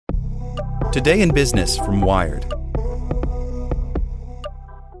Today in Business from Wired.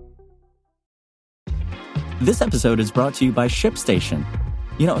 This episode is brought to you by ShipStation.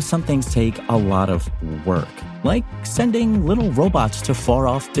 You know, some things take a lot of work, like sending little robots to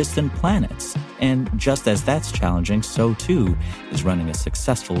far-off distant planets. And just as that's challenging, so too is running a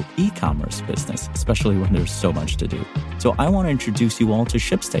successful e-commerce business, especially when there's so much to do. So I want to introduce you all to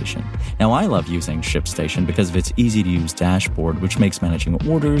ShipStation. Now, I love using ShipStation because of its easy-to-use dashboard, which makes managing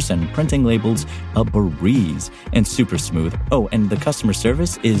orders and printing labels a breeze and super smooth. Oh, and the customer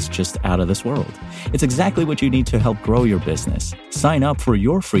service is just out of this world. It's exactly what you need to help grow your business. Sign up for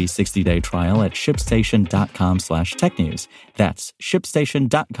your free 60-day trial at shipstation.com/technews. That's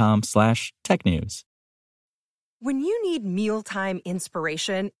shipstation.com/technews. When you need mealtime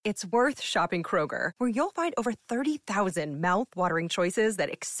inspiration, it's worth shopping Kroger, where you'll find over 30,000 mouth-watering choices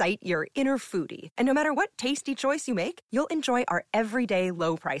that excite your inner foodie. And no matter what tasty choice you make, you'll enjoy our everyday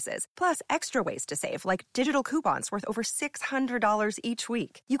low prices, plus extra ways to save, like digital coupons worth over $600 each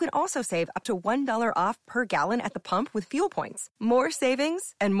week. You can also save up to $1 off per gallon at the pump with fuel points. More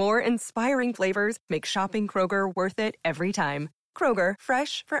savings and more inspiring flavors make shopping Kroger worth it every time. Kroger,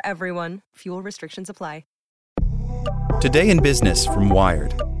 fresh for everyone. Fuel restrictions apply. Today in Business from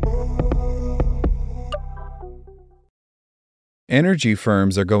Wired. Energy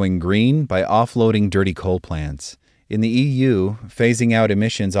firms are going green by offloading dirty coal plants. In the EU, phasing out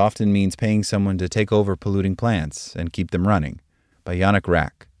emissions often means paying someone to take over polluting plants and keep them running. By Yannick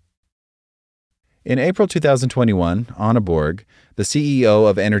Rack. In April 2021, Anna Borg, the CEO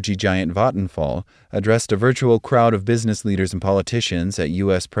of energy giant Vattenfall, addressed a virtual crowd of business leaders and politicians at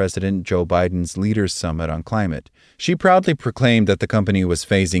U.S. President Joe Biden's Leaders Summit on Climate. She proudly proclaimed that the company was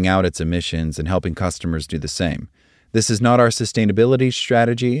phasing out its emissions and helping customers do the same. "This is not our sustainability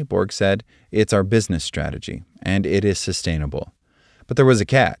strategy," Borg said. "It's our business strategy, and it is sustainable." But there was a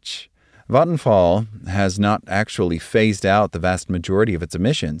catch. Vattenfall has not actually phased out the vast majority of its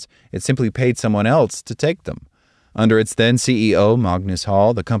emissions. It simply paid someone else to take them. Under its then CEO, Magnus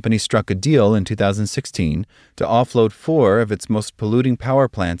Hall, the company struck a deal in 2016 to offload 4 of its most polluting power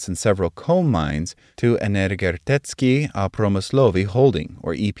plants and several coal mines to Energetyczny a Promysłowy Holding,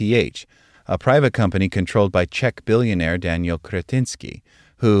 or EPH, a private company controlled by Czech billionaire Daniel Kretinsky,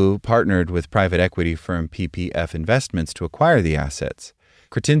 who partnered with private equity firm PPF Investments to acquire the assets.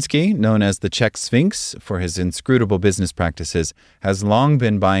 Kretinsky, known as the Czech Sphinx for his inscrutable business practices, has long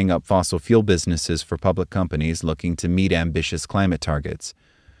been buying up fossil fuel businesses for public companies looking to meet ambitious climate targets.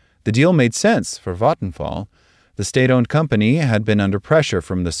 The deal made sense for Vattenfall. The state-owned company had been under pressure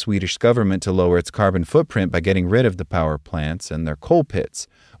from the Swedish government to lower its carbon footprint by getting rid of the power plants and their coal pits,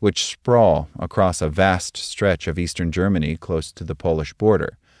 which sprawl across a vast stretch of eastern Germany close to the Polish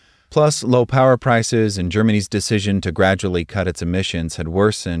border. Plus, low power prices and Germany's decision to gradually cut its emissions had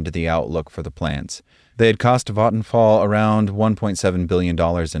worsened the outlook for the plants. They had cost Vattenfall around $1.7 billion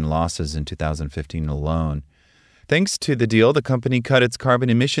in losses in 2015 alone. Thanks to the deal, the company cut its carbon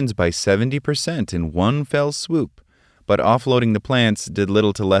emissions by 70% in one fell swoop. But offloading the plants did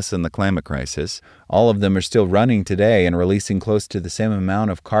little to lessen the climate crisis. All of them are still running today and releasing close to the same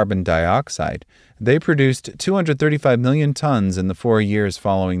amount of carbon dioxide. They produced 235 million tons in the 4 years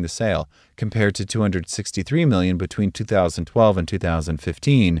following the sale, compared to 263 million between 2012 and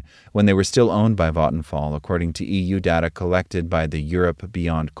 2015, when they were still owned by Vattenfall, according to EU data collected by the Europe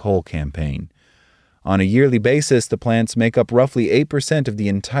Beyond Coal campaign. On a yearly basis, the plants make up roughly 8% of the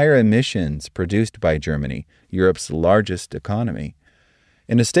entire emissions produced by Germany, Europe's largest economy.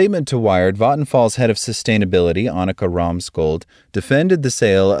 In a statement to Wired, Vattenfall's head of sustainability, Annika Romskold, defended the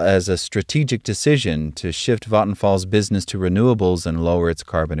sale as a strategic decision to shift Vattenfall's business to renewables and lower its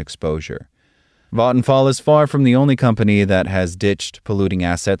carbon exposure. Vattenfall is far from the only company that has ditched polluting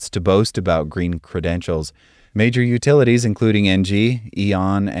assets to boast about green credentials. Major utilities, including ENGIE,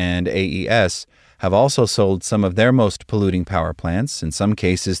 E.ON, and AES, have also sold some of their most polluting power plants, in some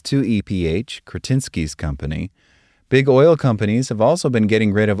cases to EPH, Kretinsky's company. Big oil companies have also been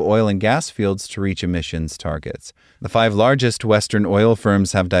getting rid of oil and gas fields to reach emissions targets. The 5 largest Western oil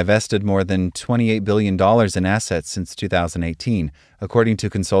firms have divested more than $28 billion in assets since 2018, according to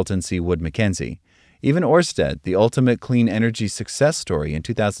consultancy Wood Mackenzie. Even Ørsted, the ultimate clean energy success story in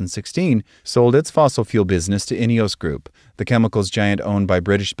 2016, sold its fossil fuel business to Ineos Group, the chemicals giant owned by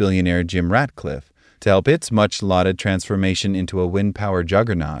British billionaire Jim Ratcliffe, to help its much-lauded transformation into a wind power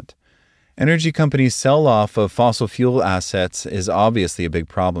juggernaut. Energy companies' sell-off of fossil fuel assets is obviously a big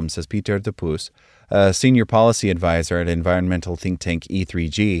problem, says Peter de Poos, a senior policy advisor at environmental think tank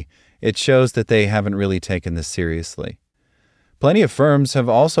E3G. It shows that they haven't really taken this seriously. Plenty of firms have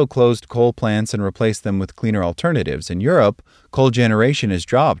also closed coal plants and replaced them with cleaner alternatives. In Europe, coal generation has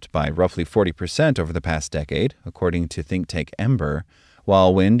dropped by roughly 40% over the past decade, according to think tank Ember,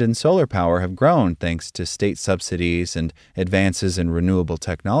 while wind and solar power have grown thanks to state subsidies and advances in renewable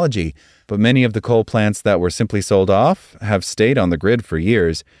technology. But many of the coal plants that were simply sold off have stayed on the grid for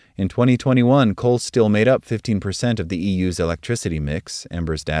years. In 2021, coal still made up 15% of the EU's electricity mix,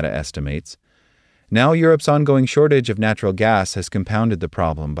 Ember's data estimates. Now, Europe's ongoing shortage of natural gas has compounded the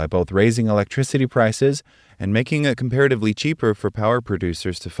problem by both raising electricity prices and making it comparatively cheaper for power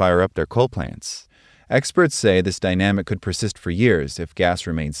producers to fire up their coal plants. Experts say this dynamic could persist for years if gas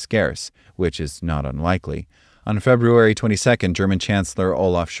remains scarce, which is not unlikely. On February 22nd, German Chancellor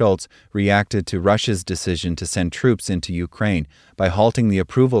Olaf Scholz reacted to Russia's decision to send troops into Ukraine by halting the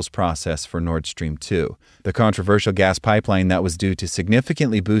approvals process for Nord Stream 2, the controversial gas pipeline that was due to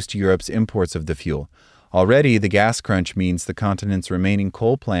significantly boost Europe's imports of the fuel. Already, the gas crunch means the continent's remaining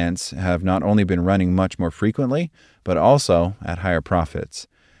coal plants have not only been running much more frequently, but also at higher profits.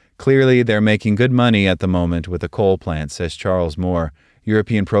 Clearly, they're making good money at the moment with the coal plants, says Charles Moore,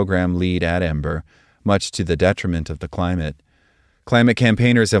 European program lead at Ember, much to the detriment of the climate. Climate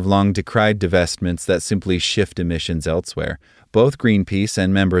campaigners have long decried divestments that simply shift emissions elsewhere. Both Greenpeace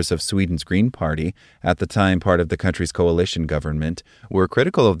and members of Sweden's Green Party, at the time part of the country's coalition government, were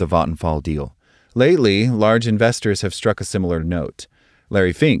critical of the Vattenfall deal. Lately, large investors have struck a similar note.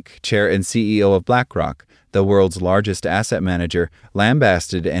 Larry Fink, chair and CEO of BlackRock, the world's largest asset manager,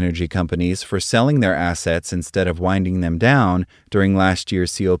 lambasted energy companies for selling their assets instead of winding them down during last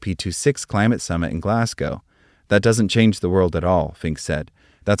year's COP26 climate summit in Glasgow. That doesn't change the world at all, Fink said.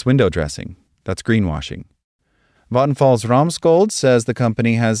 That's window dressing. That's greenwashing. Vattenfall's Ramskjold says the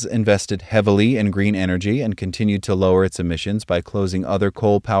company has invested heavily in green energy and continued to lower its emissions by closing other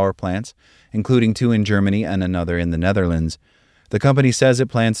coal power plants, including 2 in Germany and another in the Netherlands. The company says it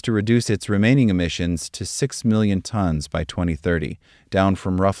plans to reduce its remaining emissions to 6 million tons by 2030, down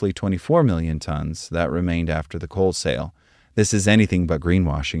from roughly 24 million tons that remained after the coal sale. This is anything but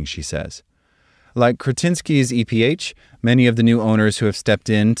greenwashing, she says. Like Kretinsky's EPH, many of the new owners who have stepped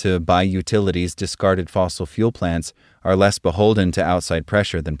in to buy utilities' discarded fossil fuel plants are less beholden to outside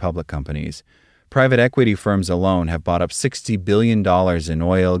pressure than public companies. Private equity firms alone have bought up $60 billion in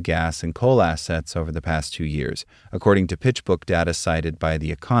oil, gas, and coal assets over the past 2 years, according to PitchBook data cited by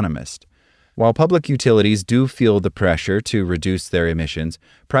The Economist. While public utilities do feel the pressure to reduce their emissions,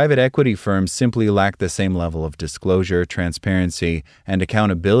 private equity firms simply lack the same level of disclosure, transparency, and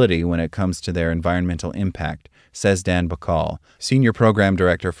accountability when it comes to their environmental impact, says Dan Bacall, Senior Program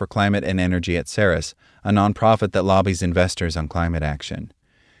Director for Climate and Energy at Ceres, a nonprofit that lobbies investors on climate action.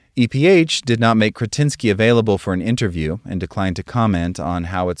 EPH did not make Kretinsky available for an interview and declined to comment on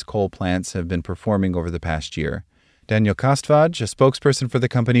how its coal plants have been performing over the past year. Daniel Kastvad, a spokesperson for the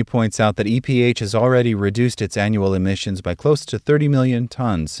company, points out that EPH has already reduced its annual emissions by close to 30 million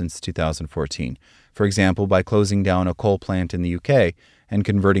tons since 2014, for example, by closing down a coal plant in the UK and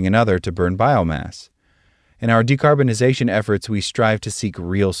converting another to burn biomass. In our decarbonization efforts, we strive to seek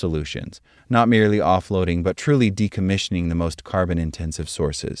real solutions, not merely offloading, but truly decommissioning the most carbon-intensive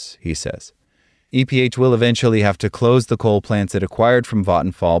sources, he says. EPH will eventually have to close the coal plants it acquired from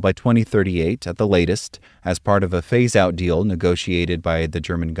Vattenfall by 2038 at the latest, as part of a phase-out deal negotiated by the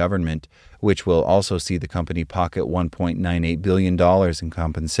German government, which will also see the company pocket $1.98 billion in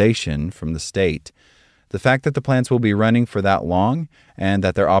compensation from the state. The fact that the plants will be running for that long and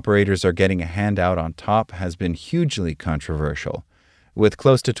that their operators are getting a handout on top has been hugely controversial. With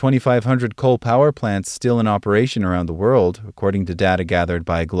close to 2,500 coal power plants still in operation around the world, according to data gathered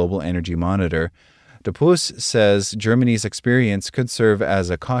by Global Energy Monitor, De Puus says Germany's experience could serve as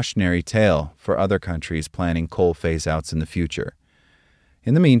a cautionary tale for other countries planning coal phase-outs in the future.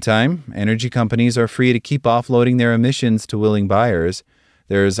 In the meantime, energy companies are free to keep offloading their emissions to willing buyers.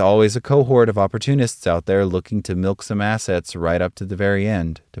 There's always a cohort of opportunists out there looking to milk some assets right up to the very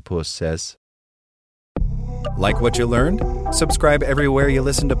end, De Puus says. Like what you learned? Subscribe everywhere you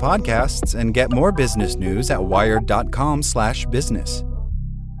listen to podcasts and get more business news at wired.com/business.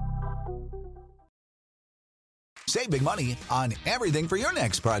 Save big money on everything for your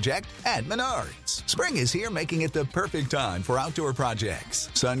next project at Menards. Spring is here, making it the perfect time for outdoor projects.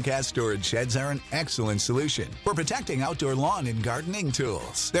 Suncast storage sheds are an excellent solution for protecting outdoor lawn and gardening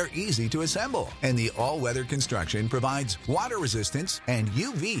tools. They're easy to assemble, and the all-weather construction provides water resistance and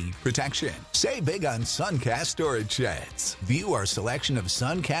UV protection. Save big on Suncast storage sheds. View our selection of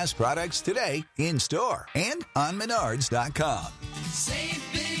Suncast products today in store and on Menards.com. Save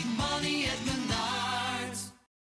big